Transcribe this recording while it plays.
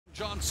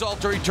John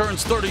Salter, he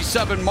turns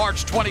 37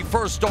 March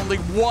 21st. Only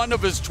one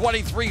of his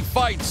 23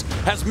 fights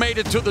has made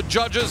it to the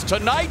judges.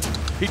 Tonight,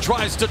 he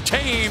tries to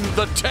tame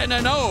the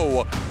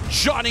 10-0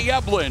 Johnny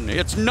Eblen.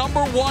 It's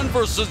 #1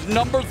 versus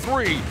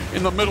 #3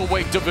 in the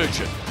middleweight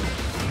division.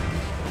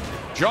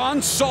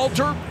 John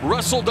Salter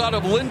wrestled out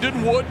of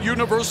Lindenwood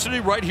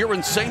University right here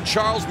in St.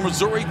 Charles,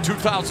 Missouri.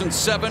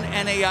 2007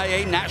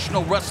 NAIA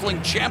National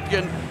Wrestling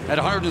Champion at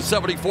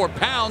 174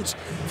 pounds.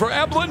 For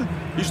Eblen,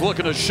 he's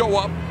looking to show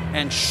up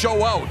and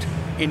show out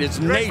in his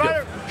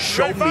native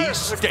Show Me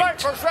state.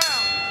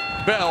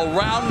 Bell,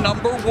 round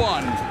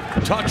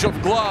 #1. Touch of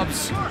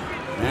gloves.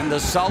 And the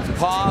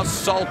southpaw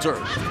Salter.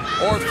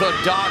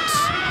 Orthodox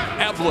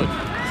Eblen.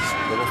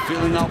 Little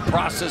feeling out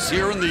process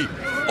here in the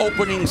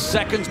opening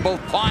seconds, both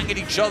pawing at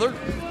each other.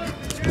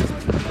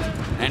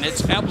 And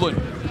it's Eblen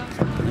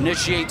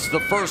initiates the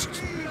first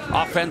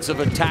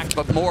offensive attack,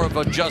 but more of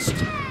a just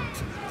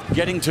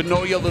getting to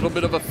know you, a little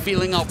bit of a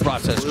feeling out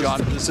process, John.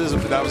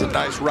 That was a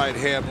nice right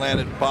hand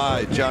landed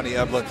by Johnny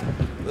Eblen.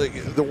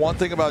 The one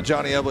thing about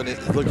Johnny Eblen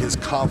is, look, his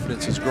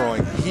confidence is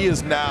growing. He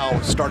is now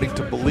starting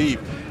to believe.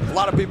 A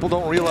lot of people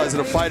don't realize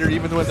that a fighter,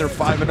 even when they're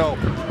 5-0,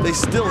 they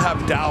still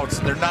have doubts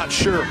and they're not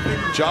sure.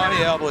 Johnny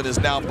Eblen is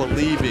now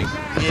believing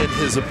in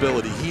his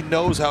ability. He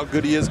knows how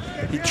good he is.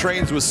 He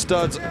trains with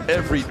studs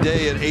every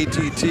day at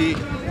ATT,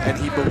 and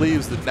he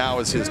believes that now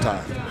is his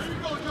time.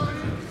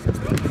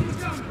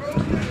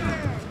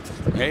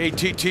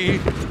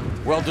 ATT,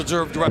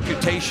 well-deserved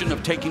reputation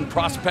of taking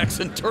prospects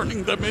and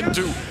turning them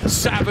into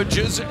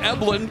savages.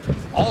 Eblen,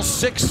 all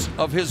 6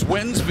 of his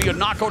wins via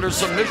knockout or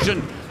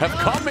submission have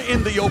come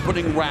in the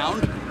opening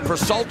round. For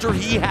Salter,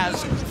 he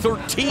has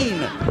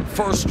 13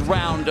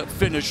 first-round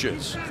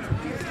finishes,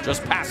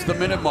 just past the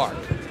minute mark.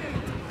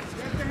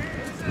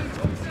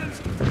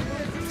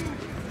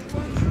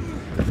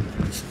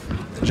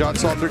 John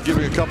Salter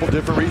giving a couple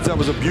different reads. That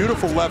was a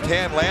beautiful left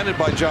hand landed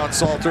by John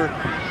Salter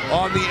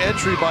on the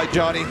entry by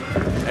Johnny.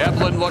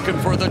 Eblen looking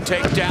for the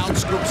takedown,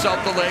 scoops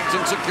out the legs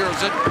and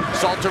secures it.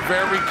 Salter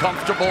very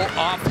comfortable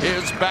off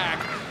his back.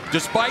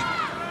 Despite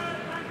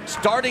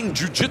starting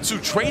Jiu-Jitsu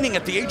training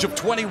at the age of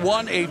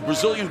 21, a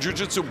Brazilian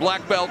Jiu-Jitsu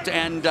black belt,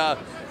 and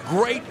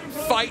great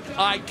fight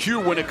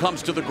IQ when it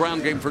comes to the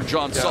ground game for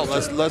John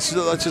Salter. Let's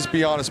just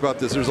be honest about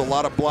this. There's a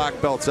lot of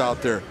black belts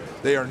out there.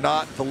 They are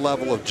not the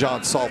level of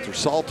John Salter.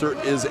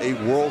 Salter is a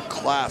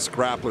world-class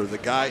grappler. The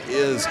guy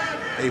is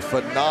a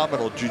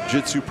phenomenal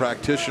jiu-jitsu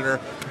practitioner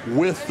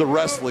with the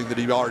wrestling that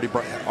he already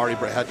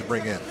had to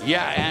bring in.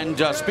 Yeah,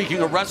 and speaking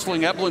of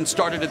wrestling, Eblen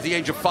started at the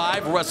age of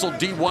 5, wrestled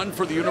D1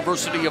 for the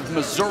University of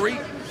Missouri.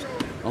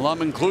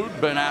 Alum include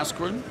Ben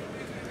Askren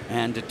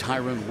and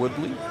Tyron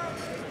Woodley.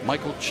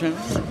 Michael Chen,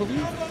 I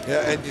believe.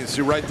 Yeah, and you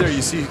see right there,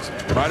 you see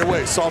right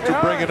away, Salter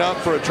bringing up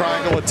for a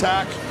triangle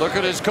attack. Look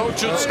at his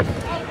coaches.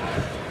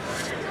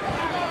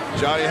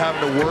 Johnny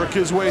having to work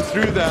his way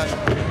through that.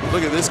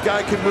 Look at this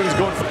guy can move. He's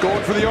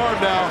going for the arm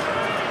now.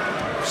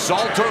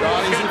 Salter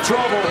looking in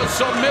trouble. The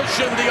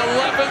submission, the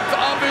 11th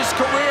of his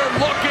career,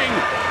 looking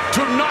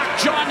to knock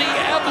Johnny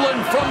Eblen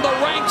from the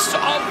ranks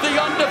of the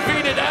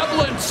undefeated.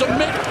 Eblen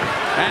submit,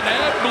 and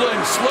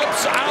Eblen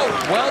slips out.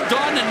 Well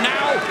done, and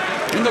now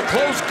in the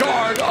close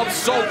guard of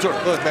Salter.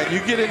 Look, man, you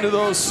get into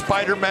those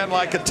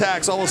Spider-Man-like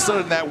attacks, all of a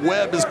sudden that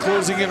web is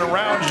closing in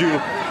around you.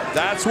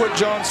 That's what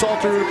John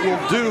Salter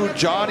will do.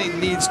 Johnny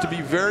needs to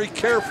be very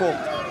careful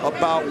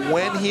about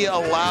when he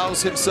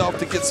allows himself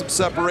to get some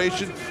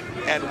separation,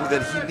 and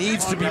that he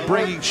needs to be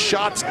bringing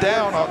shots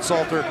down on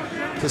Salter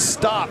to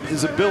stop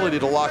his ability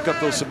to lock up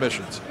those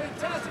submissions.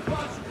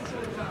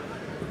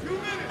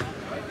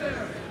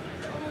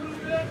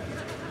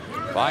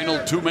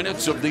 Final 2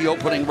 minutes of the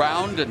opening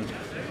round, and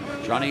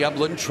Johnny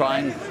Eblen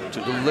trying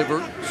to deliver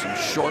some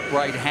short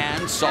right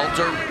hands.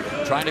 Salter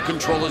trying to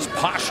control his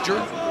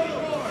posture.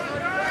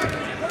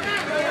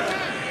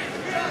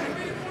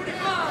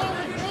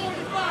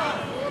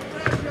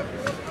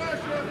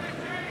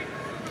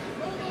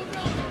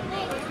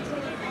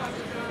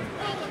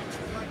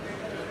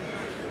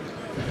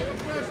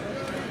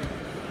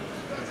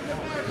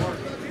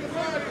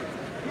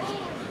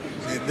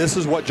 And this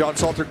is what John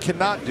Salter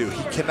cannot do.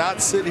 He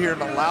cannot sit here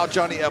and allow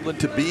Johnny Eblen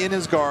to be in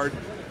his guard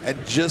and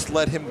just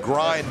let him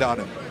grind on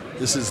him.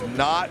 This is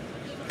not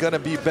going to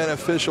be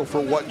beneficial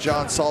for what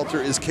John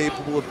Salter is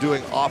capable of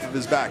doing off of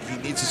his back. He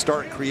needs to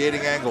start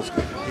creating angles.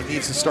 He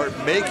needs to start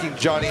making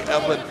Johnny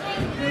Eblen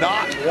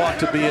not want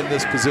to be in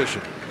this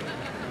position.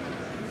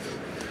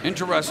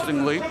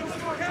 Interestingly,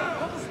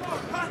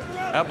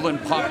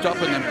 Eblen popped up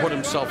and then put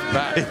himself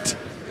back.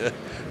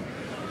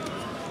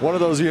 One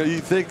of those, you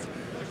think,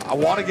 I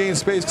want to gain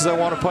space because I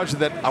want to punch,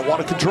 and then I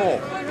want to control.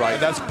 Right.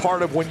 And that's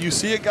part of when you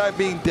see a guy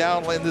being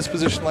down in this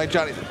position like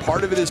Johnny,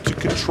 part of it is to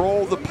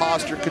control the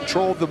posture,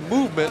 control the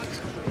movement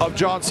of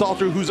John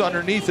Salter, who's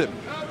underneath him.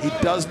 He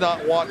does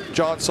not want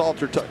John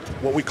Salter to,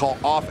 what we call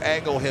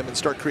off-angle him and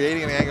start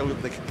creating an angle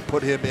that can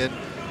put him in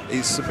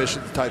a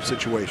submission type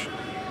situation.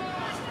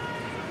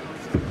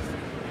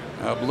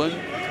 Eblen.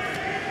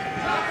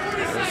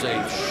 There's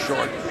a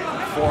short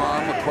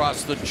forearm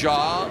across the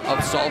jaw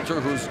of Salter,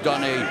 who's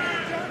done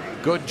a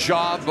Good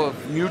job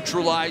of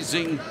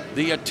neutralizing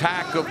the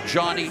attack of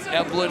Johnny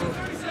Eblen,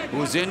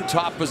 who is in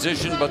top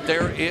position, but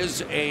there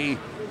is a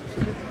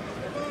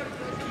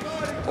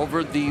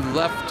over the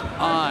left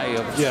eye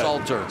of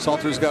Salter.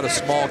 Salter's got a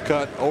small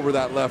cut over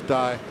that left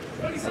eye.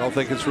 I don't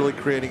think it's really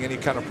creating any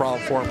kind of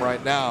problem for him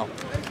right now.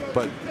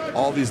 But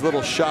all these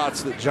little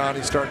shots that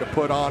Johnny's starting to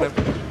put on him,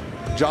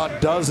 John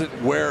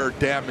doesn't wear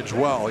damage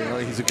well. You know,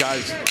 he's a guy,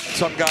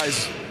 some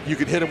guys you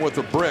can hit him with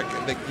a brick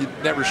and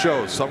it never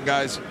shows. Some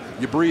guys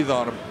you breathe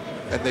on them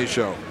and they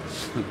show.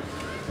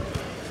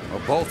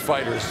 Well, both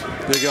fighters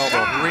big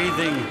elbow,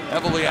 breathing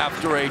heavily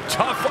after a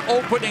tough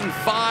opening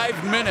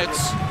 5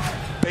 minutes.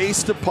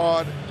 Based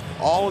upon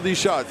all of these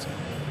shots,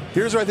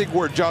 here's where I think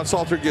where John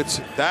Salter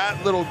gets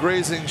that little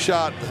grazing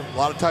shot. A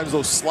lot of times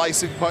those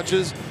slicing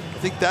punches, I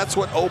think that's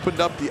what opened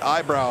up the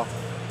eyebrow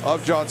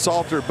of John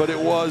Salter. But it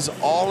was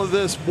all of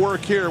this work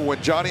here when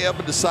Johnny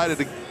Eblen decided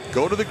to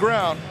go to the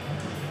ground.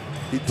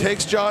 He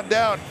takes John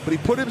down, but he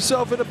put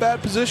himself in a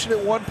bad position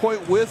at one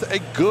point with a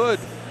good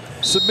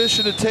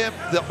submission attempt.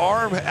 The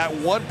arm at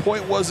one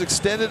point was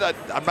extended.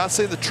 I'm not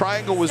saying the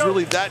triangle was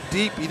really that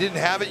deep. He didn't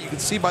have it. You can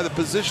see by the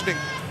positioning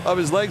of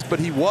his legs, but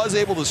he was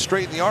able to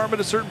straighten the arm at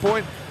a certain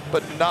point,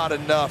 but not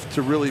enough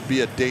to really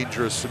be a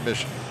dangerous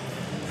submission.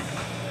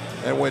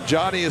 And when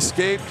Johnny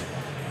escaped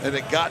and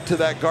it got to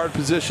that guard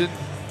position,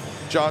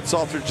 John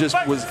Salter just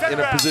was in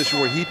a position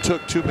where he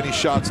took too many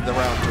shots in the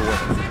round to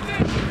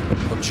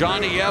win. Well,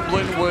 Johnny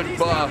Eblen would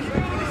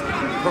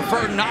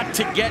prefer not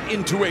to get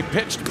into a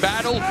pitched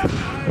battle.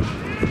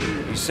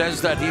 He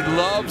says that he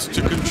loves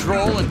to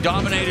control and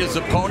dominate his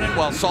opponent,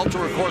 while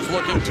Salter, of course,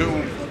 looking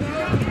to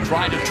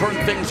try to turn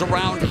things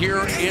around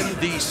here in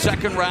the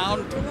second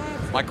round.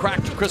 My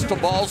cracked crystal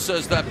ball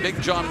says that Big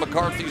John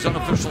McCarthy's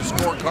unofficial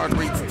scorecard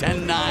reads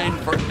 10-9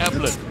 for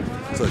Eblen.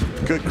 It's a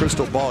good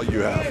crystal ball you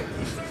have.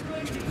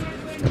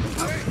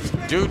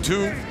 Due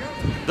to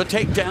the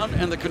takedown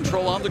and the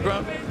control on the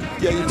ground?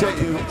 Yeah, you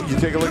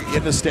take a look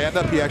in the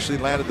stand-up, he actually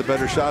landed the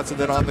better shots, and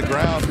then on the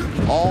ground,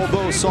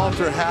 although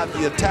Salter had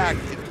the attack,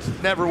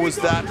 it never was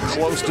that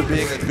close to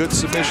being a good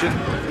submission,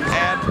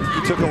 and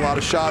he took a lot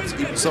of shots,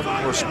 even some of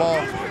them were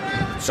small.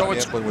 So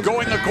it's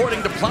going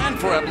according to plan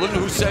for Eblen,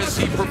 who says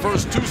he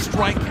prefers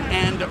two-strike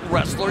and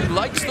wrestler. He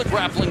likes the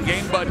grappling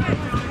game, but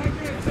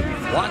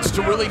wants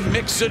to really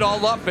mix it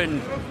all up.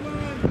 And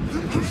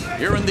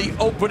here in the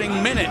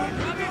opening minute,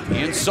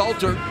 Ian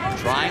Salter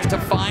trying to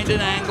find an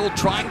angle,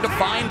 trying to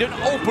find an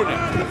opening.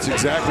 That's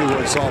exactly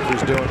what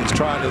Salter's doing. He's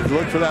trying to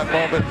look for that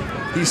moment.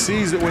 He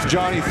sees that when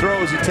Johnny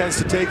throws, he tends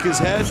to take his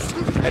head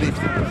and he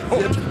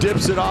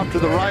dips it off to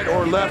the right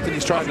or left, and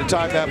he's trying to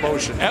time that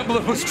motion.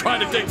 Eblen was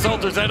trying to take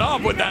Salter's head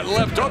off with that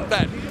left hook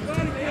that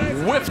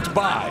whiffed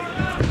by.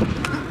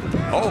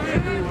 Oh,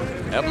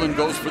 Eblen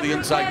goes for the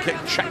inside kick,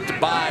 checked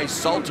by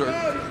Salter.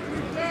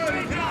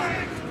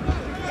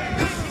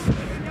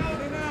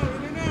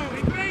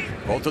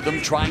 Both of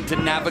them trying to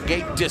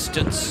navigate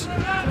distance.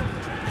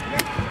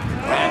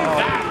 And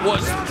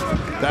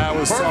that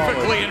was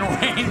perfectly solid. In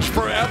range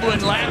for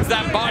Eblen. Lands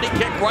that body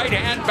kick, right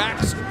hand,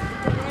 backs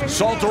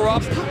Salter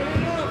up.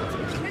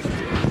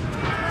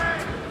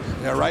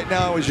 Yeah, right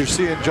now, as you're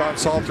seeing, John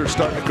Salter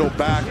starting to go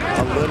back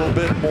a little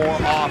bit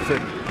more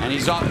often. And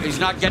he's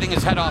not getting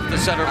his head off the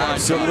center line.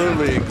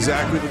 Absolutely,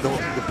 exactly the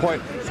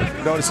point.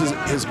 Notice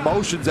his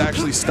motions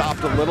actually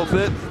stopped a little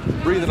bit,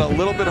 breathing a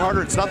little bit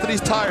harder. It's not that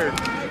he's tired.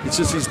 It's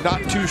just he's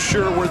not too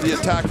sure where the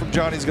attack from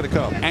Johnny's going to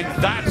come. And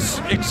that's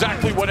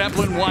exactly what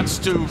Eblen wants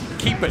to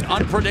keep it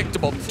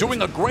unpredictable.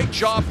 Doing a great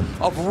job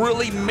of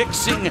really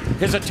mixing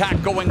his attack,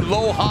 going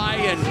low, high,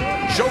 and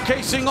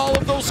showcasing all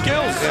of those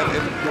skills.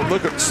 And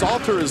look,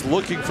 Salter is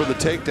looking for the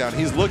takedown.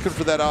 He's looking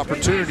for that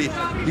opportunity.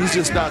 He's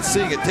just not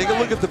seeing it. Take a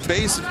look at the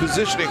base and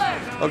positioning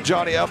of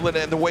Johnny Eblen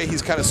and the way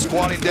he's kind of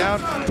squatting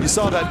down. You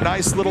saw that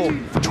nice little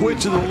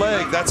twitch of the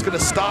leg. That's going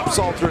to stop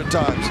Salter at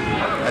times.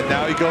 And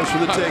now he goes for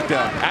the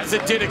takedown. As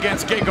it did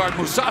against Gegard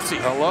Mousasi.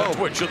 Hello.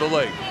 Twitch of the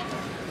leg.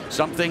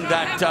 Something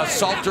that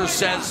Salter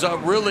says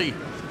really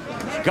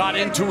got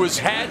into his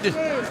head.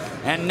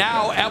 And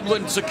now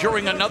Eblen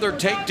securing another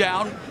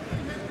takedown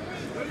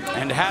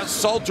and has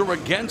Salter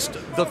against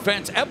the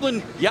fence.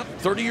 Eblen, yep,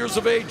 30 years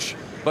of age,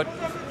 but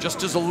just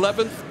his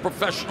 11th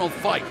professional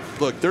fight.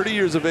 Look, 30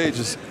 years of age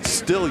is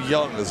still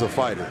young as a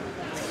fighter.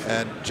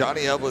 And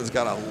Johnny Eblen's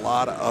got a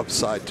lot of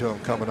upside to him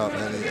coming up.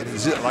 And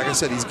he's, like I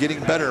said, he's getting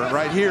better. And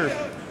right here,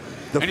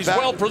 and he's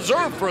well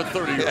preserved for a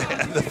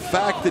 30-year-old. And the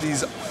fact that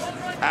he's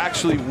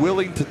actually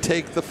willing to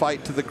take the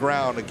fight to the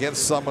ground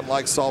against someone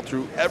like Salter,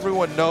 who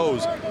everyone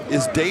knows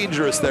is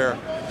dangerous there,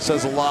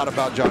 says a lot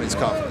about Johnny's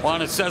confidence. Well,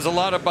 and it says a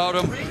lot about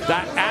him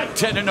that at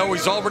 10-0,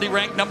 he's already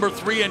ranked number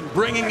 3 and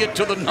bringing it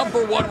to the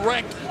number 1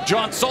 ranked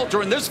John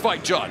Salter in this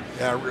fight, John.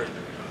 Yeah.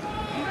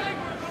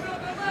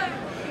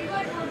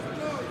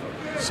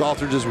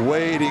 Salter just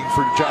waiting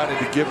for Johnny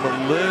to give him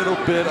a little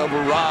bit of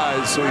a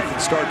rise so he can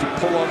start to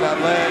pull on that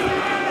leg.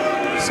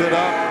 Sit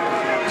up.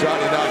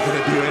 Johnny not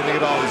going to do anything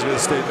at all. He's going to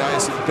stay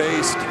nice and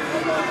based.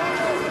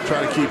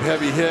 Trying to keep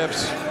heavy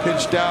hips.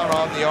 Pinch down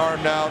on the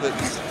arm now that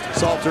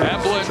Salter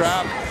is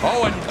trapped.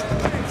 Oh, and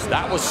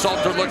That was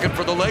Salter looking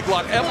for the leg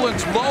lock.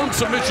 Eblen's lone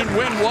submission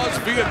win was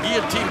via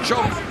guillotine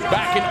choke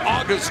back in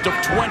August of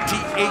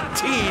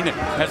 2018.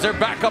 As they're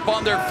back up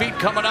on their feet,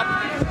 coming up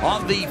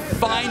on the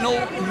final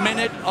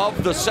minute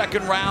of the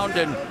second round.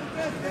 And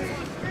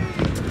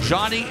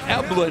Johnny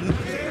Eblen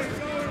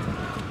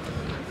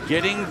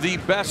getting the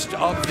best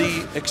of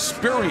the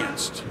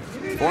experienced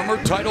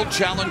former title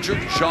challenger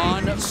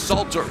John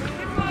Salter.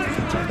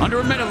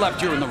 Under a minute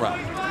left here in the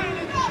round.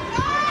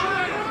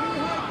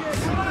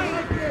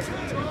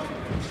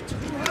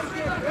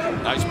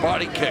 Nice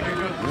body kick.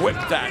 Whip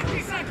that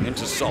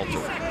into Salter.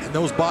 And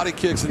those body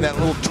kicks and that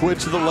little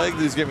twitch of the leg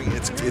that he's giving,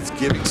 it's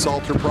giving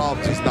Salter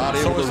problems. He's not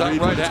able to read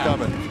what's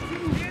coming.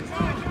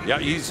 Yeah,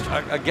 he's,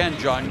 again,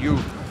 John, you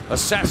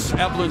assess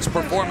Eblen's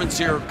performance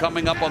here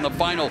coming up on the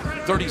final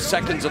 30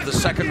 seconds of the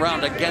second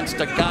round against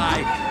a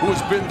guy who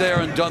has been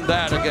there and done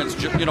that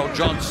against, you know,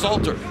 John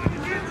Salter.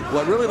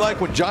 Well, I really like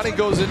when Johnny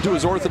goes into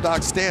his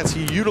orthodox stance,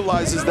 he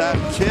utilizes that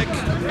kick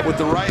with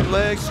the right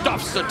leg.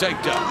 Stuffs the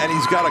takedown. And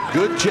he's got a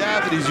good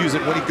jab that he's using.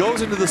 When he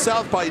goes into the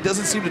southpaw, he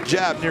doesn't seem to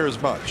jab near as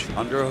much.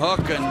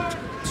 Underhook and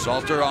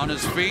Salter on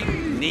his feet,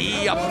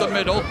 knee up the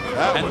middle.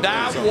 And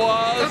that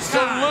was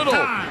a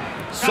little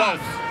south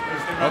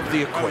of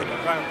the equator.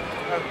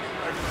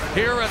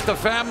 Here at the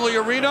family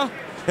arena,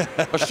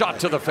 a shot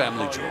to the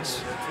family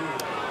jewels.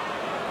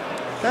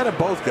 Kind of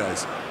both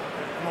guys.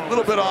 A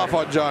little bit off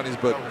on Johnny's,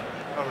 but.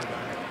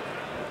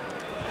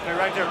 Stay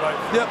right there,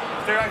 buddy. Yep.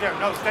 Stay right there.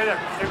 No, stay there.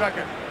 Stay back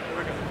there.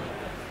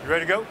 You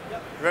ready to go?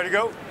 You ready to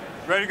go?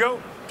 Ready to go?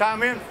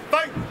 Time in.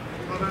 Fight!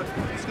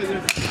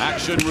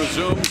 Action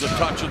resumes. A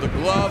touch of the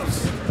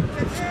gloves.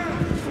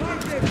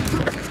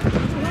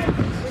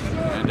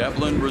 And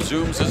Eblen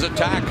resumes his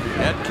attack.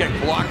 Head kick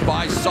blocked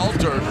by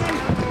Salter.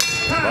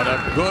 But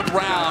a good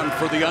round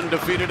for the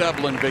undefeated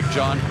Eblen, Big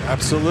John.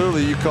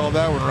 Absolutely. You called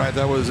that one right.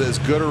 That was as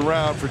good a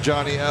round for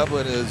Johnny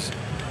Eblen as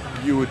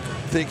you would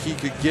think he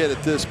could get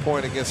at this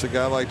point against a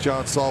guy like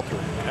John Salter.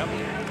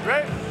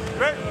 Ready?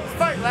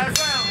 Fight, last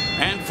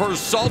round. And for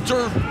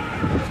Salter,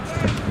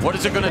 what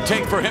is it going to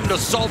take for him to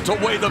salt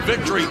away the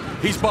victory?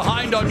 He's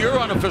behind on your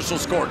unofficial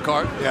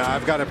scorecard. Yeah,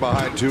 I've got him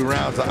behind 2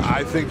 rounds.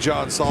 I think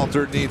John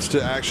Salter needs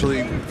to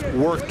actually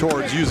work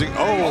towards using,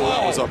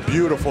 that was a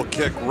beautiful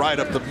kick right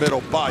up the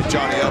middle by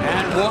Johnny Eblen.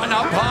 And one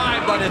up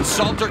high, but it's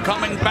Salter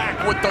coming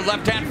back with the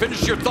left hand.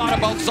 Finish your thought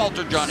about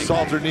Salter, Johnny.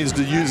 Salter needs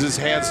to use his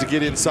hands to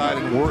get inside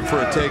and work for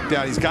a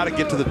takedown. He's got to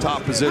get to the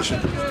top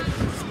position.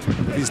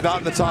 If he's not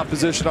in the top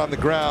position on the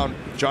ground,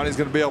 Johnny's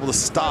going to be able to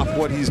stop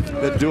what he's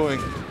been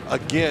doing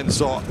again.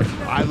 So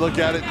I look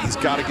at it, he's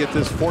got to get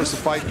this, force the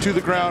fight to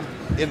the ground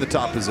in the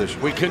top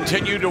position. We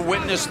continue to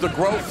witness the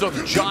growth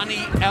of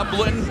Johnny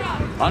Eblen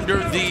under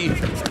the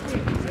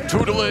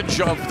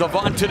tutelage of the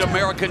vaunted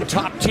American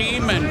top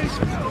team, and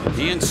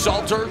he and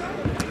Salter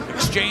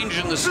exchange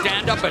in the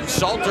stand-up, and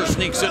Salter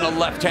sneaks in a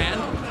left hand.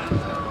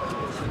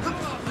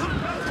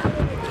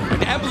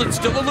 Eblen's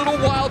still a little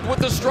wild with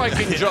the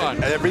striking,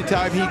 John. Every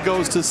time he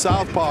goes to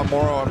southpaw,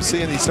 Moro, I'm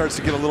seeing he starts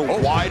to get a little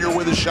wider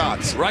with his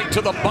shots. Right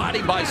to the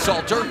body by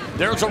Salter.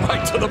 There's a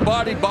right to the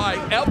body by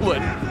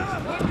Eblen.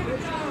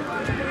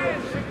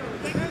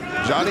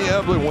 Johnny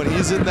Eblen, when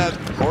he's in that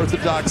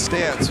orthodox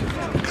stance,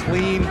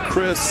 clean,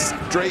 crisp,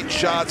 straight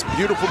shots,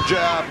 beautiful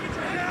jab.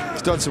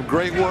 He's done some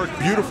great work.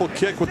 Beautiful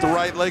kick with the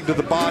right leg to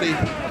the body.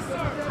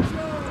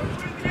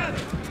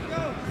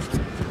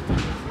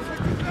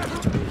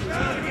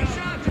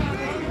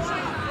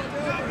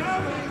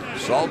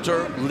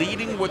 Salter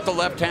leading with the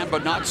left hand,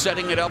 but not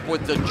setting it up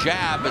with the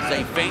jab as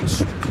they feint.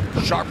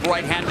 Sharp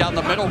right hand down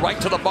the middle,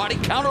 right to the body.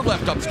 Counter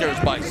left upstairs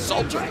by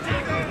Salter.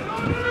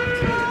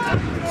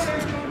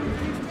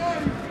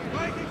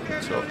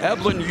 So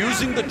Eblen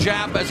using the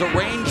jab as a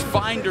range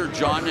finder,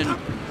 John, and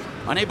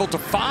unable to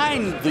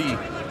find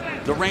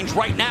the range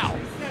right now.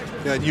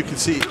 Yeah, and you can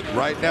see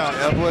right now,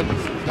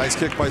 Eblen, nice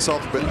kick by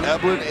Salter, but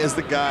Eblen is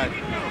the guy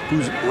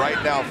who's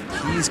right now,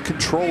 he's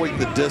controlling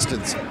the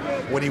distance.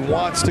 When he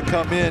wants to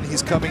come in,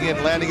 he's coming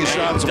in, landing his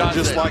shots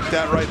just like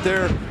that right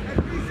there.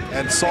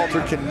 And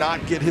Salter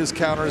cannot get his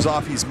counters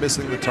off. He's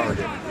missing the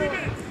target.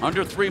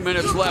 Under 3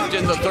 minutes left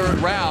in the third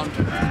round.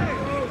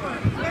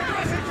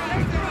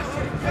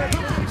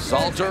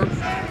 Salter,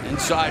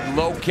 inside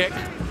low kick,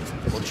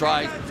 will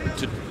try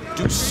to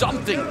do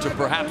something to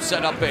perhaps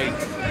set up a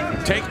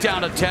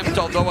takedown attempt,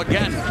 although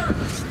again,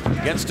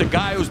 against a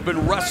guy who's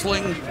been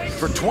wrestling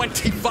for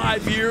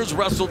 25 years,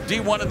 wrestled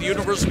D1 at the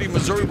University of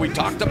Missouri. We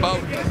talked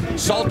about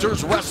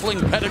Salter's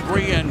wrestling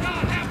pedigree, and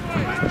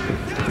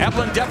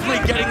Eblen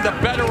definitely getting the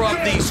better of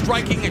the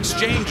striking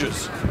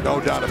exchanges. No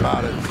doubt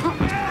about it.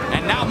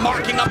 And now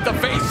marking up the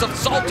face of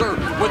Salter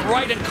with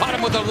right and caught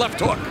him with a left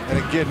hook. And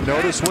again,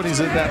 notice when he's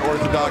in that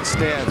orthodox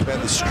stance, man,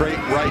 the straight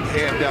right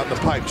hand down the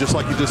pipe, just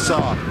like you just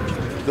saw.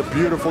 The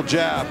beautiful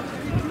jab.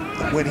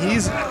 When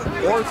he's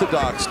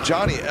orthodox,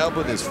 Johnny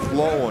Eblen is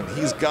flowing.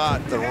 He's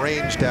got the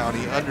range down.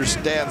 He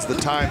understands the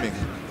timing.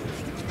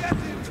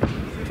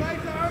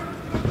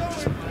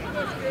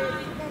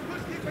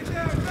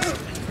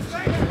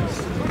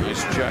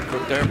 Nice check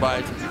right there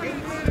by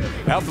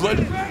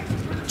Eblen.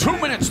 2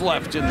 minutes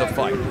left in the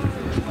fight.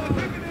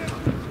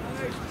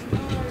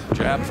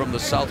 Jab from the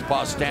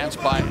southpaw stance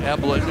by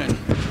Eblen, and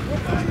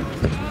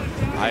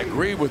I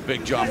agree with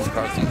Big John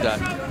McCarthy that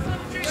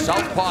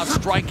southpaw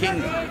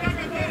striking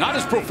not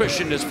as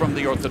proficient as from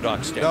the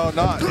orthodox stance. No,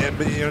 not.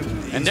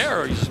 And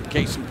there he's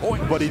case in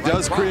point. But he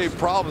does create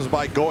problems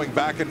by going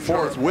back and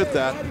forth with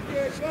that.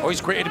 Oh,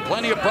 he's created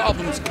plenty of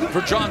problems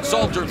for John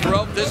Salter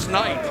throughout this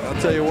night. I'll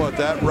tell you what,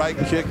 that right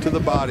kick to the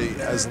body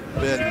has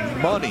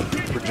been money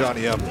for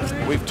Johnny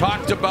Eblen. We've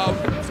talked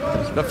about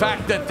the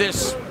fact that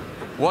this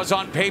was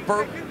on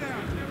paper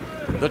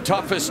the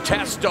toughest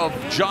test of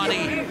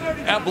Johnny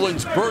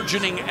Eblen's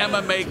burgeoning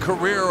MMA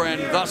career,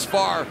 and thus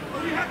far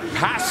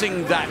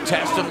passing that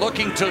test and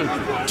looking to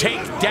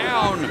take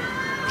down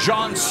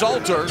John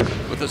Salter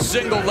with a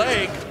single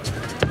leg.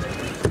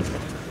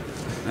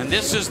 And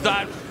this is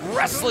that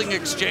wrestling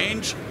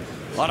exchange.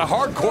 A lot of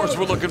hardcores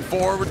were looking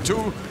forward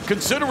to,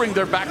 considering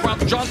their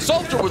background. John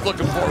Salter was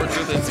looking forward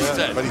to this, he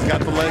said. But he's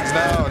got the legs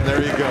now, and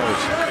there he goes.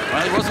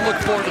 Well, he wasn't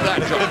looking forward to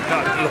that, John.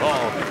 Not at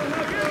all.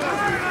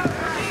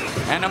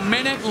 And a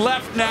minute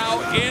left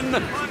now in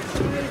the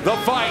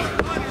fight.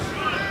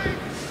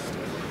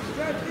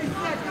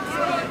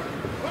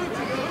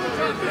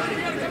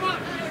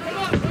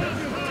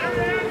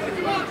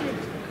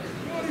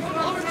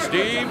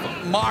 Steve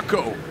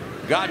Mocco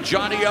got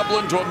Johnny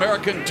Eblen to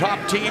American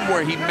Top Team,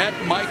 where he met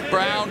Mike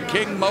Brown,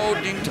 King Mo,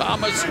 Dean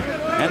Thomas,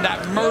 and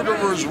that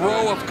murderer's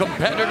row of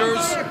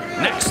competitors.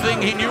 Next thing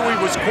he knew, he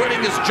was quitting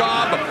his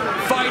job,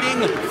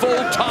 fighting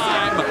full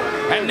time.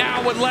 And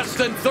now with less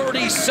than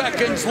 30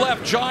 seconds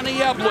left, Johnny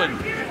Eblen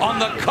on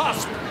the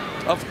cusp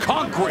of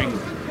conquering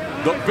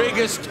the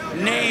biggest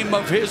name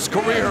of his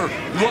career,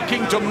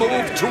 looking to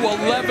move to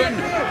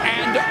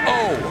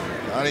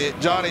 11-0.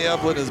 Johnny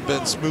Eblen has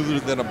been smoother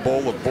than a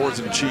bowl of boards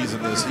and cheese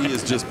in this. He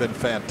has just been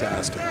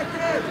fantastic.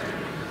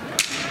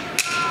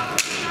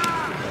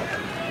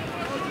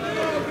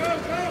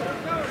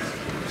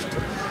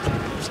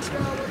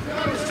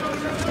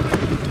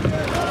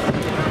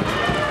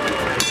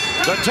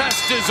 The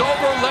test is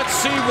over. Let's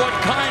see what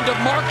kind of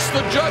marks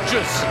the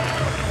judges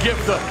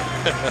give them.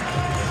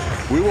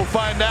 We will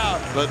find out,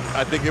 but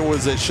I think it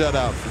was a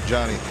shutout for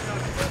Johnny.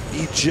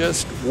 He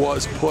just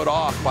was put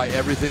off by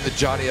everything that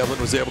Johnny Eblen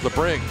was able to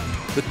bring.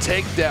 The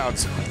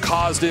takedowns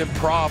caused him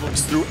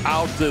problems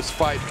throughout this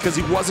fight because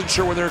he wasn't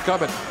sure when they were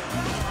coming.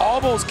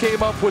 Almost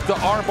came up with the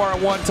armbar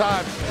one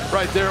time.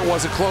 Right there, it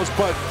wasn't close,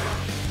 but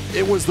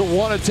it was the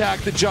one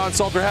attack that John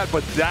Salter had.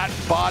 But that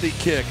body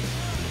kick,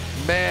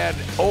 man,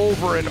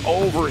 over and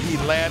over he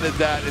landed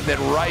that, and then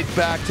right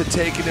back to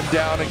taking him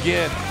down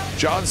again.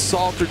 John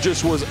Salter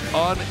just was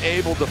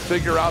unable to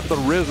figure out the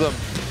rhythm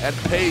and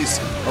pace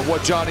of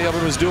what Johnny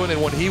Eblen was doing.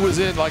 And when he was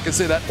in, like I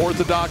say, that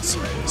orthodox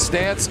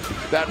stance,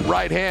 that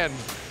right hand,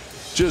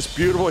 just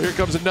beautiful. Here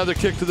comes another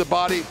kick to the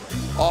body.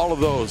 All of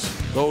those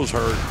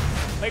hurt.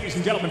 Ladies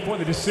and gentlemen, for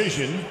the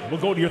decision,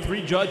 we'll go to your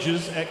three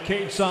judges at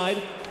cage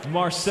side.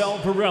 Marcel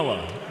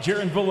Varela,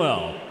 Jaron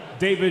Villel,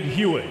 David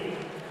Hewitt.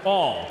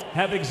 All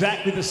have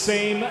exactly the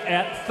same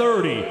at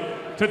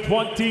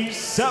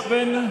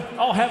 30-27.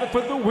 I'll have it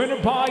for the winner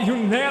by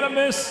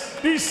unanimous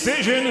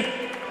decision.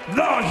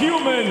 The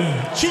human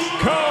cheat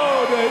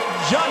code,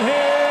 Johnny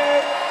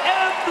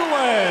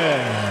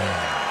Eblen.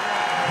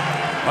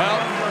 Well,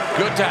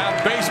 good to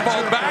have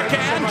baseball back,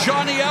 and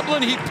Johnny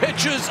Eblen, he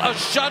pitches a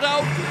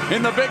shutout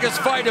in the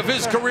biggest fight of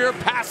his career,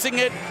 passing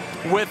it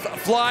with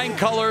flying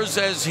colors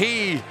as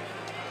he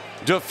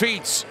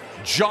defeats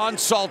John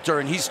Salter,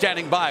 and he's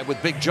standing by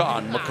with Big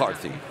John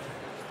McCarthy.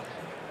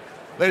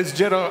 Ladies and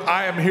gentlemen,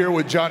 I am here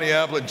with Johnny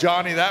Eblen.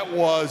 Johnny, that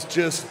was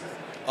just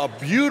a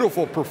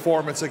beautiful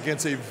performance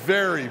against a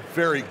very,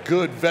 very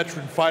good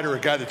veteran fighter, a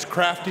guy that's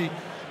crafty.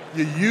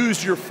 You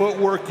used your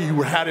footwork,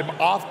 you had him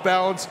off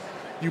balance,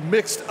 you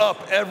mixed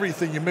up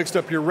everything. You mixed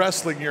up your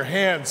wrestling, your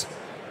hands.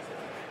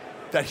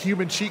 That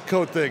human cheat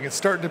code thing, it's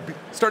starting to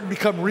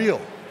become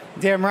real.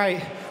 Damn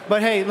right.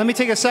 But hey, let me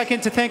take a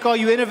second to thank all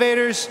you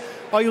innovators,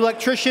 all you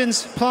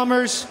electricians,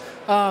 plumbers,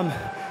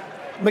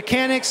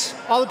 mechanics,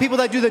 all the people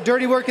that do the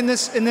dirty work in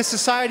this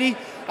society.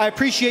 I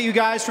appreciate you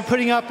guys for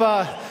putting up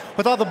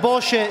with all the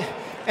bullshit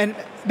and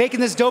making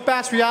this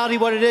dope-ass reality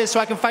what it is so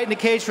I can fight in the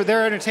cage for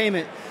their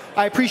entertainment.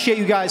 I appreciate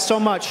you guys so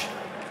much.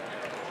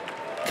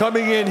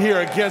 Coming in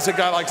here against a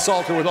guy like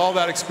Salter with all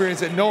that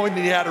experience and knowing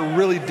that he had a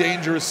really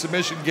dangerous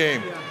submission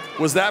game,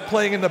 was that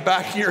playing in the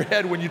back of your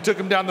head when you took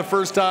him down the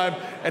first time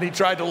and he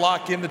tried to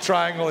lock in the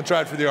triangle and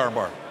tried for the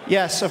armbar?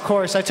 Yes, of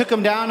course. I took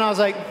him down and I was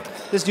like,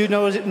 this dude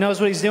knows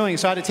what he's doing.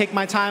 So I had to take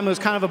my time. It was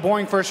kind of a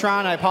boring first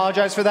round. I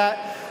apologize for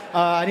that.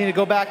 I need to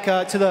go back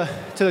to the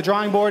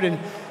drawing board and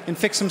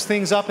fix some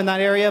things up in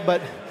that area,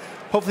 but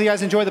hopefully you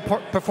guys enjoy the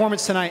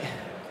performance tonight.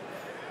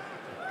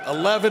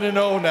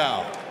 11-0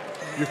 now.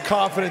 Your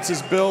confidence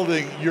is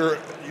building. Your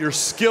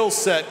skill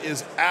set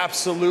is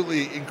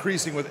absolutely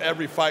increasing with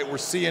every fight. We're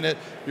seeing it.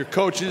 Your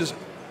coaches,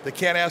 they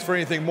can't ask for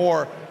anything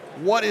more.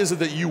 What is it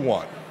that you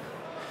want?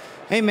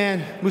 Hey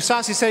man,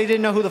 Mousasi said he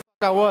didn't know who the fuck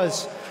I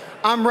was.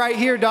 I'm right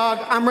here, dog.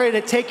 I'm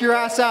ready to take your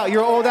ass out.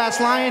 You're an old ass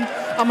lion.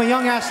 I'm a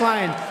young-ass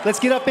lion. Let's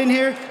get up in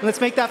here and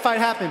let's make that fight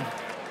happen.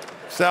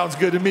 Sounds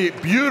good to me.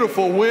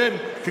 Beautiful win.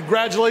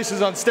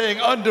 Congratulations on staying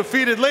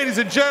undefeated. Ladies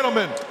and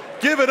gentlemen,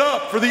 give it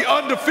up for the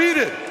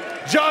undefeated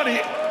Johnny,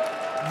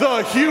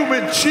 the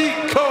human cheat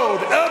code,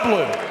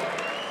 Eblen.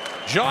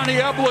 Johnny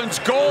Eblen's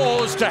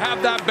goal is to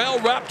have that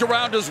belt wrapped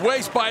around his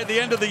waist by the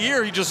end of the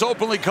year. He just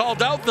openly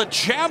called out the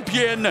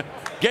champion,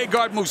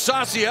 Gegard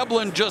Mousasi.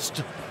 Eblen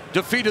just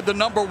defeated the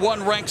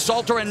 #1 ranked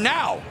Salter, and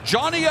now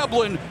Johnny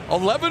Eblen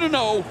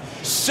 11-0,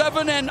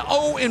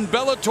 7-0 in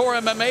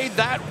Bellator MMA.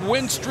 That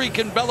win streak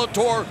in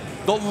Bellator,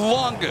 the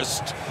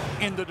longest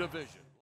in the division.